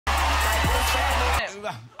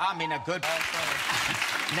I'm in a good...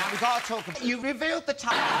 Now, we've got to talk about... You revealed the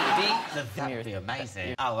time. That would be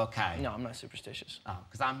amazing. Oh, OK. No, I'm not superstitious. Oh,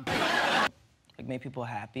 because I'm... Like, make people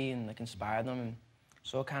happy and, like, inspire them, and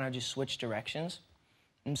so it kind of just switched directions.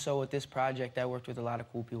 And so with this project, I worked with a lot of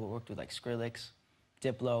cool people. I worked with, like, Skrillex,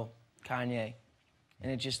 Diplo, Kanye,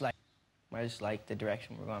 and it just, like, I just like the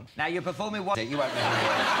direction we're going. Now, you're performing what? You won't know.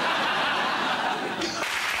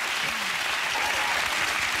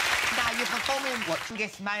 Now, you're performing what?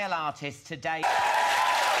 Youngest male artist today.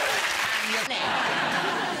 And you're...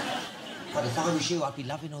 But if I was you, I'd be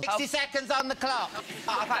loving all... 60 seconds on the clock.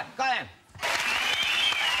 Oh, OK, go on then.